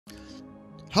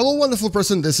Hello wonderful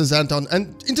person, this is Anton,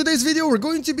 and in today's video we're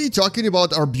going to be talking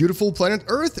about our beautiful planet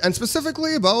Earth and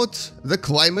specifically about the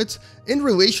climate in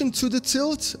relation to the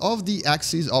tilt of the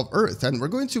axis of Earth. And we're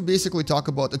going to basically talk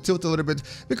about the tilt a little bit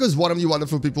because one of you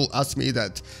wonderful people asked me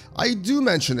that I do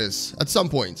mention this at some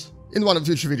point in one of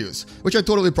the future videos, which I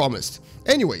totally promised.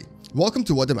 Anyway, welcome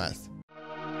to What the Math.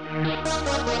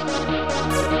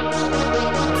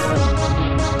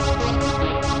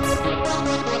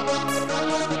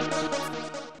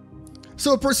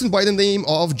 So a person by the name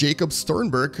of Jacob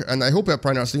Sternberg, and I hope I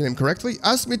pronounced the name correctly,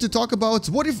 asked me to talk about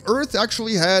what if Earth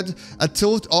actually had a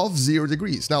tilt of 0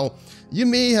 degrees. Now, you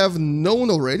may have known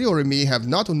already, or you may have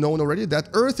not known already, that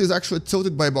Earth is actually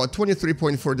tilted by about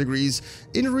 23.4 degrees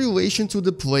in relation to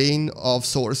the plane of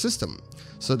solar system.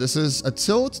 So this is a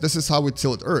tilt, this is how we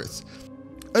tilt Earth.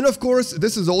 And of course,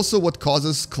 this is also what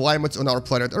causes climate on our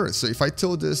planet Earth. So if I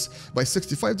tilt this by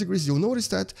 65 degrees, you'll notice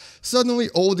that suddenly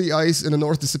all the ice in the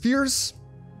north disappears.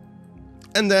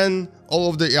 And then all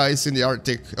of the ice in the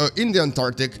Arctic, in the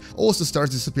Antarctic also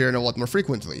starts disappearing a lot more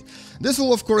frequently. This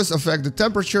will of course affect the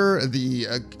temperature, the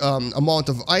amount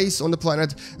of ice on the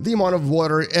planet, the amount of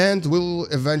water, and will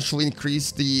eventually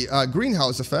increase the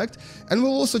greenhouse effect, and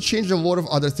will also change a lot of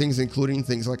other things, including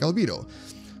things like albedo.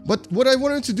 But what I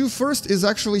wanted to do first is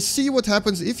actually see what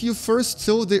happens if you first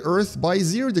tilt the Earth by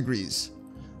 0 degrees.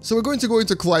 So we're going to go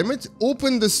into climate,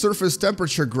 open the surface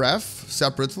temperature graph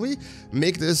separately,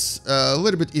 make this a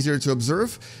little bit easier to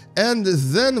observe, and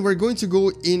then we're going to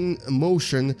go in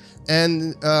motion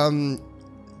and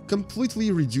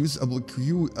completely reduce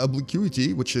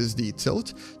obliquity, which is the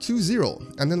tilt, to 0.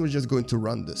 And then we're just going to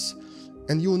run this.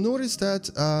 And you'll notice that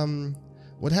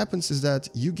what happens is that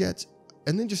you get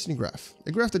an interesting graph,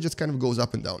 a graph that just kind of goes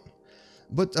up and down.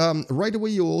 But right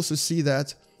away you'll also see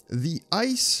that the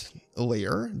ice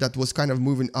layer that was kind of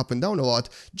moving up and down a lot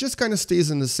just kind of stays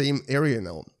in the same area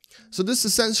now. So this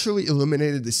essentially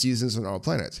eliminated the seasons on our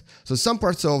planet. So some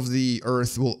parts of the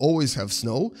Earth will always have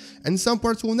snow and some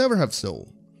parts will never have snow.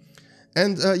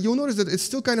 And you'll notice that it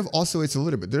still kind of oscillates a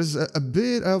little bit. There's a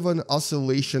bit of an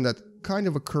oscillation that kind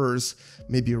of occurs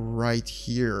maybe right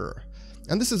here.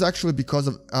 And this is actually because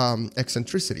of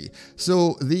eccentricity.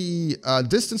 So the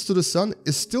distance to the sun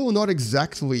is still not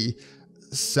exactly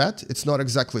set, it's not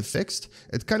exactly fixed.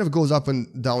 It kind of goes up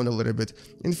and down a little bit.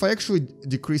 And if I actually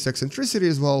decrease eccentricity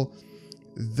as well,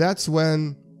 that's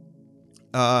when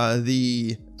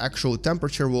the actual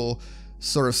temperature will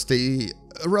sort of stay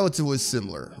relatively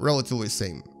similar, relatively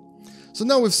same. So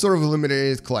now we've sort of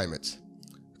eliminated climate.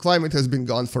 Climate has been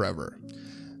gone forever.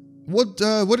 What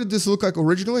did this look like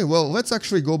originally? Well, let's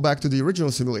actually go back to the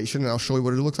original simulation and I'll show you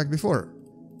what it looked like before.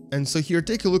 And so here,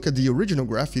 take a look at the original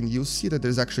graph and you'll see that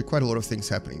there's actually quite a lot of things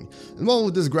happening. And while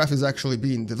this graph is actually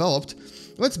being developed,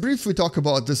 let's briefly talk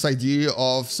about this idea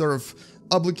of sort of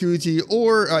obliquity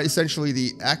or essentially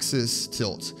the axis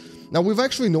tilt. Now, we've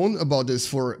actually known about this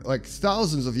for like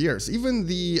thousands of years. Even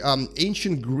the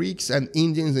ancient Greeks and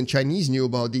Indians and Chinese knew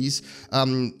about these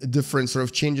different sort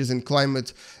of changes in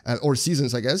climate or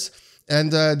seasons, I guess.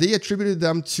 And they attributed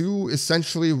them to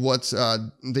essentially what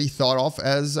they thought of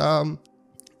as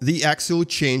the axial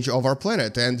change of our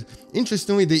planet. And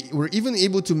interestingly, they were even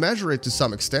able to measure it to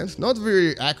some extent, not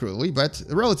very accurately, but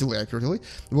relatively accurately.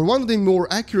 But one of the more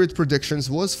accurate predictions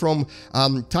was from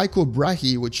Tycho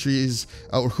Brahe,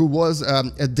 who was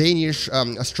a Danish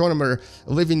astronomer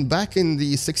living back in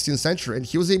the 16th century. And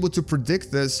he was able to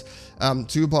predict this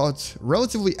to about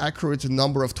relatively accurate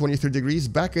number of 23 degrees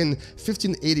back in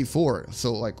 1584.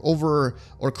 So like over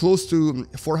or close to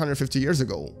 450 years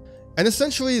ago. And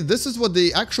essentially, this is what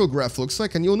the actual graph looks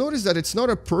like, and you'll notice that it's not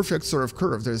a perfect sort of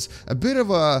curve. There's a bit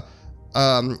of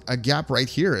a gap right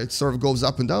here. It sort of goes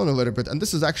up and down a little bit, and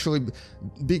this is actually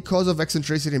because of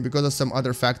eccentricity and because of some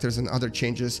other factors and other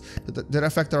changes that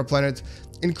affect our planet,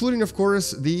 including, of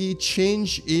course, the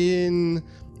change in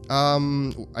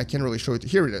I can't really show it.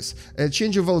 Here it is. A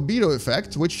change of albedo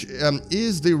effect, which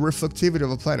is the reflectivity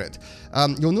of a planet.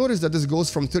 You'll notice that this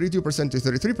goes from 32% to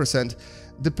 33%,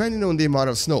 depending on the amount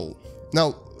of snow.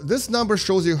 Now, this number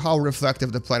shows you how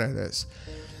reflective the planet is.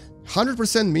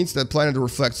 100% means that the planet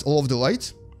reflects all of the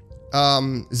light.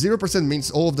 0% means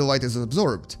all of the light is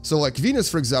absorbed. So like Venus,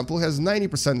 for example, has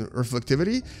 90%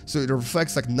 reflectivity, so it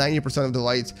reflects like 90% of the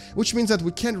light, which means that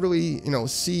we can't really,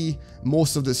 see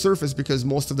most of the surface because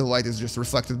most of the light is just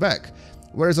reflected back.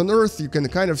 Whereas on Earth, you can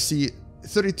kind of see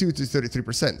 32 to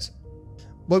 33%.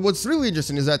 But what's really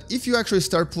interesting is that if you actually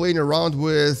start playing around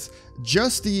with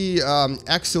just the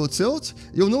axial tilt,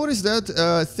 you'll notice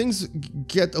that things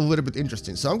get a little bit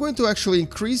interesting. So I'm going to actually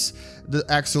increase the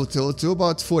axial tilt to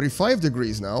about 45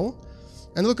 degrees now,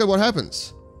 and look at what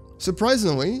happens.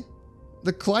 Surprisingly,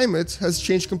 the climate has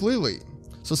changed completely.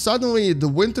 So suddenly the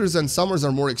winters and summers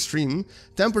are more extreme,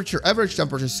 average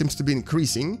temperature seems to be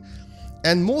increasing,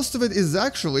 and most of it is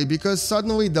actually because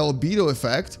suddenly the albedo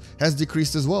effect has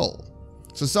decreased as well.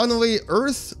 So suddenly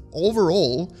Earth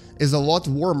overall is a lot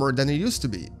warmer than it used to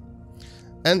be.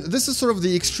 And this is sort of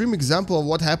the extreme example of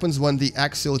what happens when the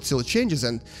axial tilt changes.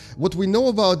 And what we know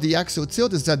about the axial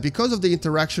tilt is that because of the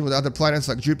interaction with other planets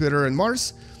like Jupiter and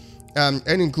Mars, and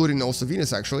including also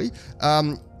Venus actually,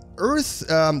 Earth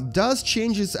does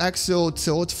change its axial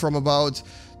tilt from about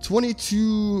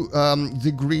 22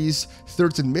 degrees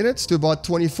 13 minutes to about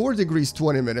 24 degrees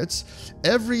 20 minutes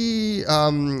every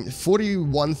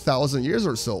 41,000 years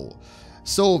or so.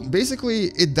 So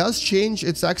basically it does change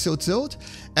its axial tilt,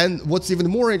 and what's even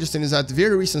more interesting is that a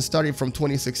very recent study from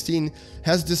 2016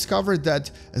 has discovered that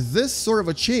this sort of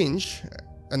a change,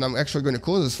 and I'm actually going to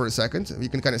close this for a second, you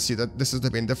can kind of see that this is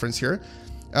the main difference here.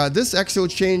 This axial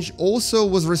change also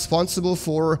was responsible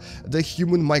for the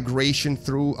human migration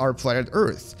through our planet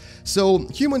Earth. So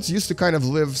humans used to kind of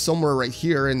live somewhere right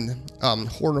here in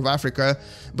Horn of Africa,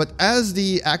 but as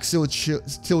the axial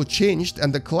tilt changed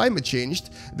and the climate changed,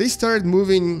 they started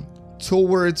moving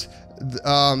towards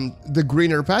the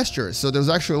greener pastures. So there's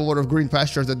actually a lot of green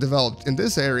pastures that developed in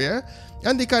this area,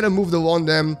 and they kind of moved along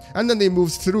them, and then they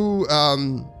moved through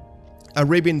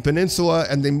Arabian Peninsula,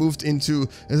 and they moved into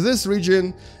this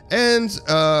region, and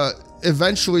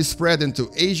eventually spread into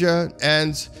Asia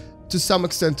and to some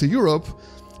extent to Europe,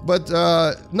 but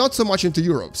not so much into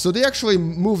Europe. So they actually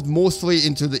moved mostly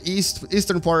into the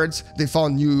eastern parts. They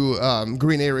found new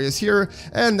green areas here,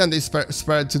 and then they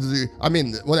spread to the, I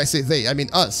mean, when I say they, I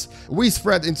mean us. We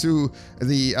spread into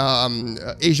the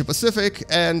Asia Pacific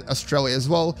and Australia as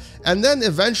well, and then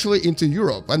eventually into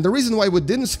Europe. And the reason why we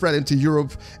didn't spread into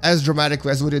Europe as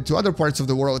dramatically as we did to other parts of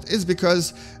the world is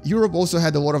because Europe also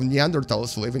had a lot of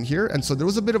Neanderthals living here, and so there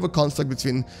was a bit of a conflict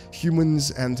between humans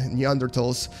and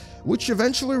Neanderthals, which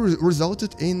eventually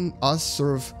resulted in us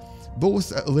sort of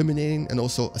both eliminating and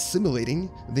also assimilating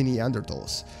the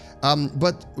Neanderthals.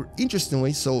 But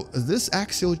interestingly, so this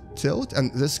axial tilt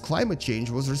and this climate change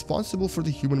was responsible for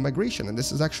the human migration. And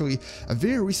this is actually a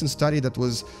very recent study that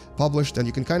was published, and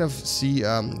you can kind of see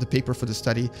the paper for the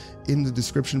study in the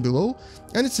description below.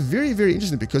 And it's very, very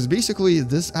interesting because basically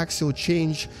this axial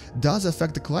change does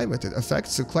affect the climate. It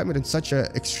affects the climate in such an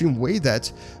extreme way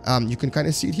that you can kind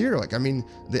of see it here. Like, I mean,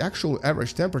 the actual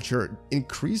average temperature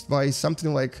increased by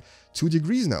something like 2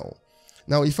 degrees now.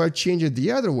 Now, if I change it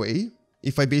the other way,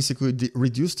 if I basically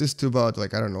reduce this to about,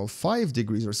 like, I don't know, 5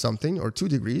 degrees or something, or 2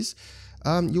 degrees,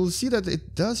 you'll see that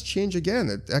it does change again.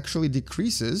 It actually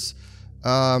decreases,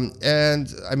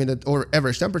 and I mean, or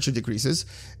average temperature decreases,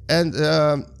 and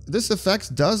this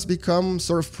effect does become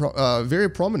sort of very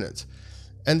prominent.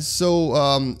 And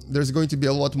so there's going to be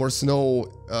a lot more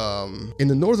snow in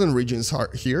the northern regions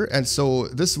here, and so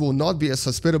this will not be as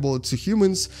hospitable to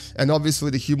humans, and obviously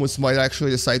the humans might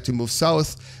actually decide to move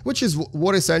south, which is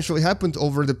what essentially happened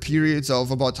over the periods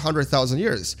of about 100,000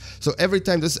 years. So every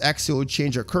time this axial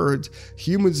change occurred,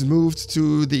 humans moved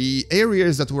to the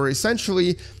areas that were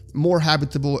essentially more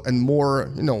habitable and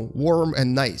more, you know, warm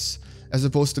and nice, as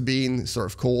opposed to being sort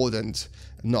of cold and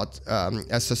not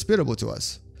as hospitable to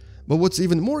us. But what's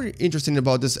even more interesting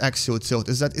about this axial tilt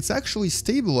is that it's actually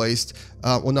stabilized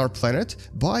on our planet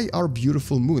by our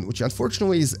beautiful moon, which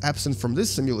unfortunately is absent from this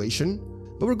simulation,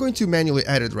 but we're going to manually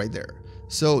add it right there.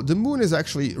 So the moon is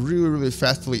actually really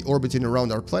fastly orbiting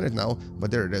around our planet now,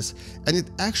 but there it is. And it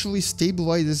actually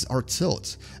stabilizes our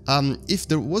tilt. If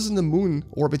there wasn't a moon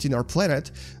orbiting our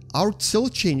planet, our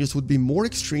tilt changes would be more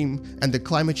extreme, and the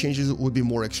climate changes would be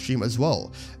more extreme as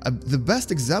well. The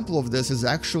best example of this is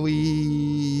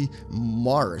actually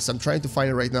Mars. I'm trying to find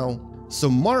it right now. So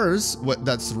Mars,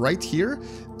 that's right here,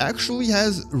 actually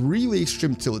has really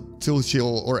extreme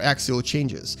tiltial or axial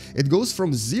changes. It goes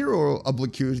from 0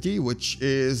 obliquity, which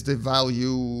is the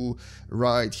value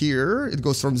right here. It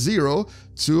goes from 0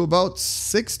 to about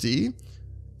 60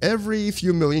 every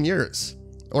few million years,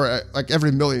 or like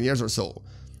every million years or so.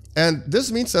 And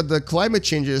this means that the climate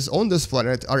changes on this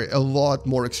planet are a lot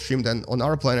more extreme than on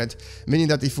our planet, meaning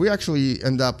that if we actually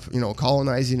end up, you know,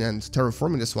 colonizing and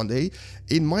terraforming this one day,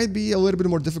 it might be a little bit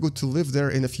more difficult to live there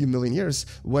in a few million years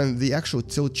when the actual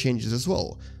tilt changes as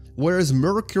well. Whereas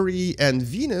Mercury and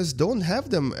Venus don't have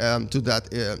them to that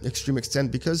extreme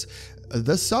extent because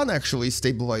the sun actually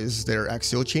stabilizes their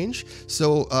axial change.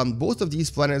 So both of these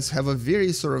planets have a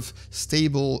very sort of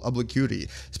stable obliquity.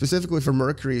 Specifically for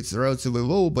Mercury, it's relatively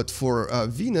low, but for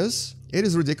Venus, it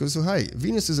is ridiculously high.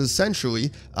 Venus is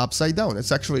essentially upside down.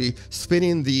 It's actually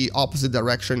spinning the opposite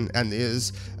direction and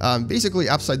is basically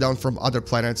upside down from other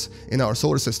planets in our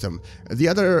solar system. The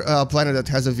other planet that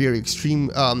has a very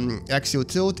extreme axial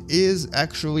tilt is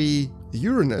actually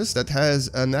Uranus, that has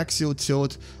an axial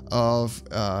tilt of,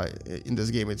 in this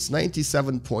game, it's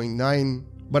 97.9,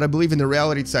 but I believe in the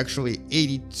reality it's actually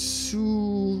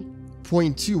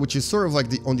 82.2, which is sort of like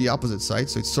on the opposite side,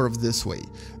 so it's sort of this way.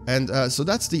 And so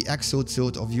that's the axial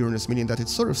tilt of Uranus, meaning that it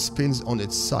sort of spins on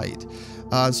its side.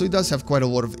 So it does have quite a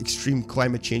lot of extreme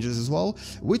climate changes as well,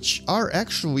 which are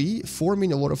actually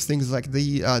forming a lot of things like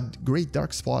the great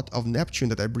dark spot of Neptune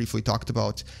that I briefly talked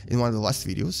about in one of the last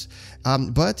videos.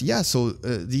 But yeah, so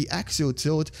the axial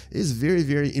tilt is very,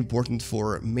 very important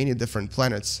for many different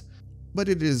planets. But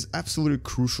it is absolutely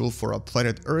crucial for our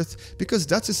planet Earth, because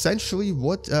that's essentially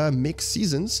what makes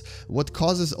seasons, what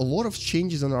causes a lot of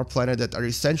changes on our planet that are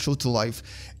essential to life,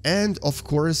 and of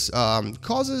course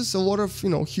causes a lot of,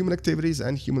 human activities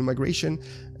and human migration,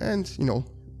 and,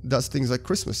 does things like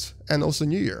Christmas and also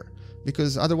New Year,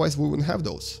 because otherwise we wouldn't have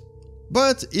those.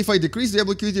 But if I decrease the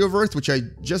obliquity of Earth, which I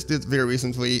just did very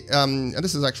recently, and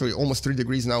this is actually almost 3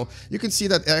 degrees now, you can see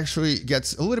that it actually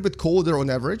gets a little bit colder on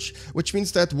average, which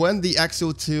means that when the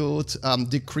axial tilt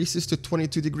decreases to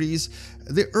 22 degrees,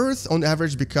 the Earth on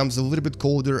average becomes a little bit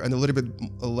colder and a little bit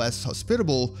less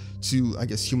hospitable to, I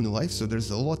guess, human life. So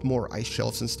there's a lot more ice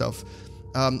shelves and stuff.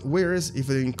 Whereas if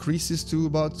it increases to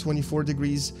about 24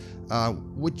 degrees,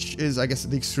 which is, I guess,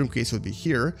 the extreme case would be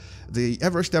here, the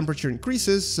average temperature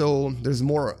increases, so there's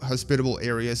more hospitable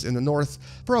areas in the north,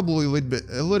 probably a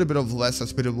little bit of less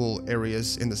hospitable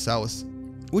areas in the south.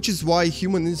 Which is why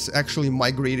humans actually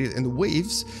migrated in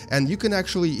waves, and you can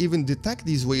actually even detect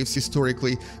these waves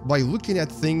historically by looking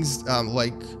at things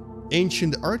like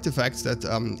ancient artifacts that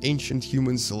ancient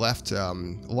humans left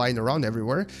lying around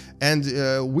everywhere, and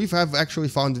we have actually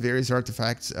found various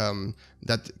artifacts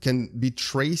that can be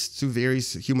traced to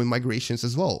various human migrations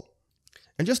as well.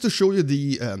 And just to show you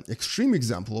the extreme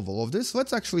example of all of this,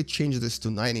 let's actually change this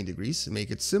to 90 degrees, make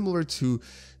it similar to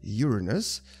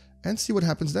Uranus, and see what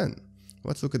happens then.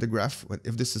 Let's look at the graph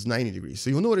if this is 90 degrees. So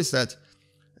you'll notice that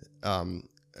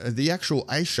the actual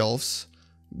ice shelves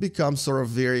become sort of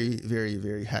very, very,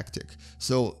 very hectic.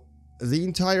 So the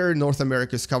entire North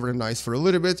America is covered in ice for a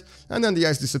little bit, and then the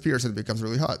ice disappears and it becomes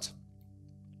really hot.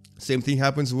 Same thing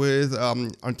happens with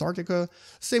Antarctica.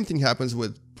 Same thing happens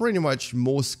with pretty much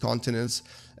most continents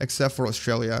except for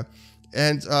Australia.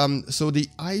 And so the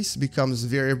ice becomes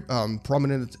very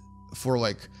prominent for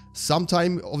like some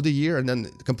time of the year and then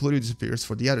completely disappears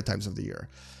for the other times of the year,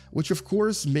 which of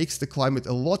course makes the climate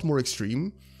a lot more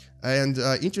extreme. And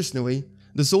interestingly,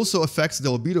 this also affects the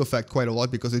albedo effect quite a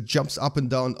lot because it jumps up and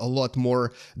down a lot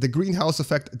more. The greenhouse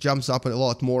effect jumps up a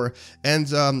lot more. And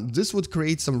this would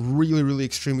create some really, really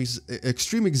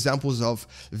extreme examples of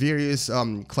various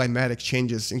climatic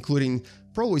changes, including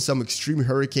probably some extreme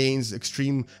hurricanes,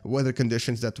 extreme weather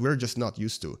conditions that we're just not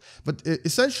used to. But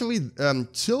essentially,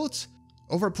 tilt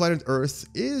over planet Earth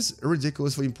is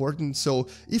ridiculously important. So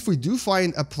if we do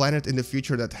find a planet in the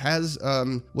future that has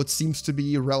what seems to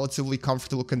be relatively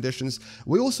comfortable conditions,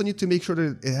 we also need to make sure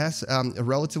that it has a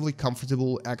relatively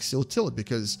comfortable axial tilt,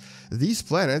 because these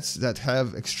planets that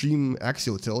have extreme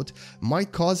axial tilt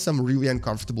might cause some really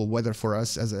uncomfortable weather for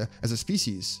us as a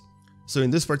species. So in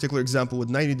this particular example with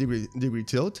 90 degree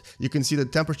tilt, you can see the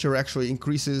temperature actually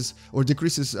increases or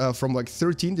decreases from like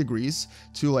 13 degrees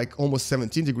to like almost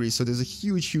 17 degrees. So there's a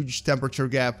huge temperature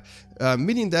gap,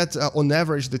 meaning that on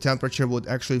average the temperature would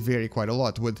actually vary quite a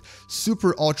lot, with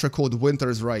super ultra cold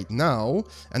winters right now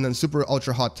and then super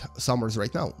ultra hot summers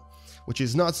right now, which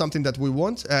is not something that we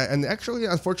want. And actually,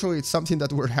 unfortunately, it's something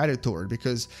that we're headed toward,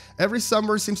 because every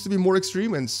summer seems to be more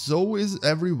extreme and so is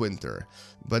every winter.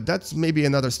 But that's maybe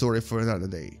another story for another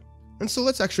day. And so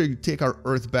let's actually take our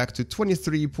Earth back to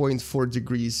 23.4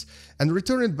 degrees and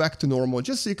return it back to normal,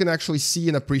 just so you can actually see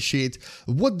and appreciate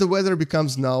what the weather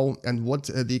becomes now and what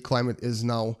the climate is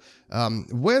now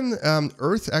when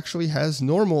Earth actually has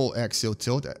normal axial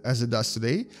tilt, as it does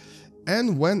today,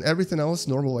 and when everything else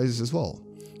normalizes as well,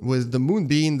 with the moon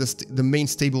being the main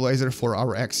stabilizer for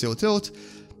our axial tilt.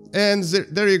 And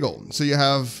there you go. So you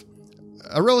have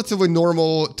a relatively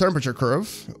normal temperature curve,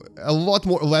 a lot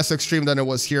less extreme than it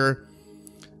was here.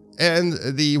 And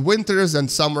the winters and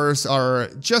summers are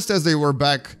just as they were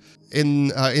back in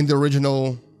the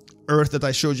original Earth that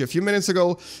I showed you a few minutes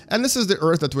ago. And this is the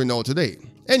Earth that we know today.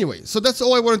 Anyway, so that's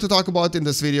all I wanted to talk about in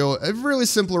this video, a really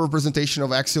simple representation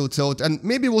of axial tilt, and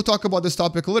maybe we'll talk about this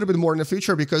topic a little bit more in the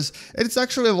future because it's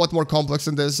actually a lot more complex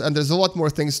than this, and there's a lot more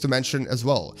things to mention as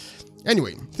well.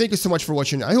 Anyway, thank you so much for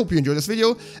watching. I hope you enjoyed this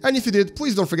video, and if you did,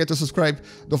 please don't forget to subscribe,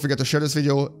 don't forget to share this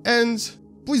video, and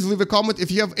please leave a comment if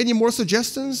you have any more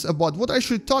suggestions about what I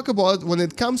should talk about when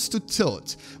it comes to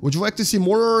Tilt. Would you like to see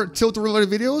more Tilt-related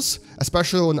videos,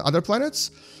 especially on other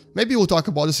planets? Maybe we'll talk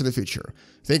about this in the future.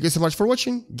 Thank you so much for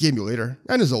watching, game you later,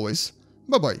 and as always,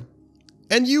 bye-bye.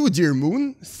 And you, dear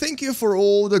Moon, thank you for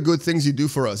all the good things you do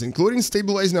for us, including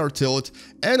stabilizing our tilt,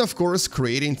 and of course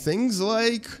creating things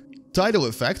like tidal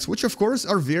effects, which of course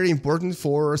are very important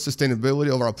for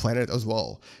sustainability of our planet as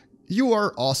well. You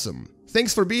are awesome.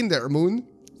 Thanks for being there, Moon.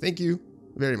 Thank you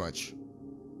very much.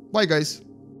 Bye, guys.